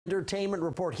Entertainment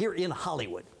report here in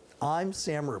Hollywood. I'm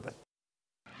Sam Rubin.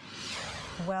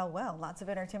 Well, lots of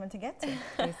entertainment to get to.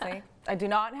 You see? I do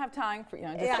not have time for you.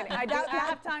 No, just kidding. I do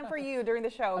have time for you during the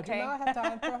show, okay? I do not have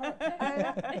time for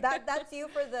her. That's you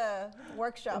for the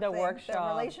workshop The thing,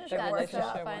 workshop. The relationship The workshop.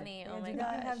 relationship So funny. Oh my do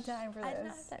gosh. not have time for I do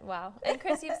not this. have time. Wow. And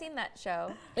Chris, you've seen that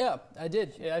show. Yeah, I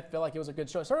did. Yeah, I feel like it was a good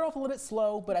show. It started off a little bit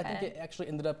slow, but I think it actually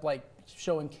ended up like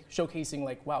showcasing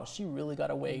like, wow, she really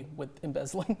got away with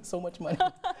embezzling so much money.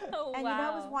 Oh, And wow. you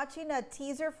know, I was watching a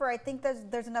teaser for, I think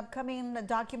there's an upcoming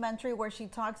documentary where she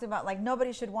talks about like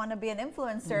nobody should want to be an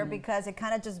influencer because it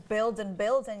kind of just builds and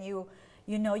builds, and you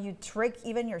trick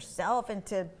even yourself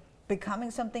into becoming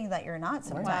something that you're not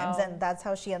sometimes. Wow. And that's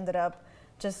how she ended up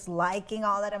just liking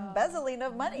all that embezzling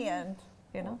of money and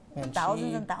And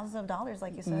thousands and thousands of dollars,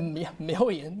 like you said. Yeah,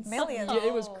 millions. Millions. Yeah,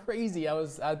 it was crazy. I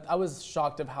was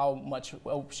shocked of how much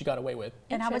she got away with.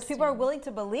 And how much people are willing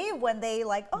to believe when they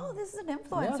like, oh, this is an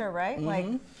influencer, right? Like,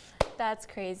 That's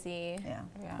crazy. yeah.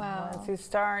 Wow. Once you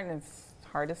start, it's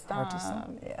hard to stop.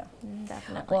 Yeah.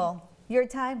 Definitely. Well, your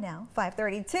time now,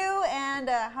 5:32, and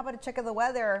how about a check of the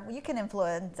weather? You can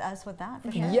influence us with that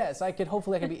for sure. Yes,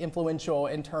 hopefully I can be influential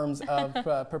in terms of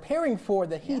preparing for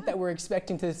the heat that we're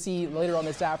expecting to see later on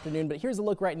this afternoon. But here's a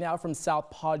look right now from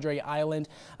South Padre Island.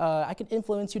 I can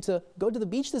influence you to go to the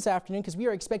beach this afternoon because we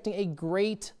are expecting a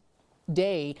great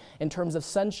day in terms of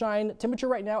sunshine. Temperature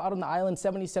right now out on the island,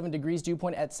 77 degrees, dew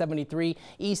point at 73,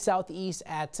 east-southeast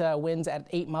at winds at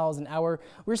 8 miles an hour.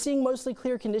 We're seeing mostly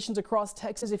clear conditions across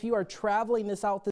Texas. If you are traveling this out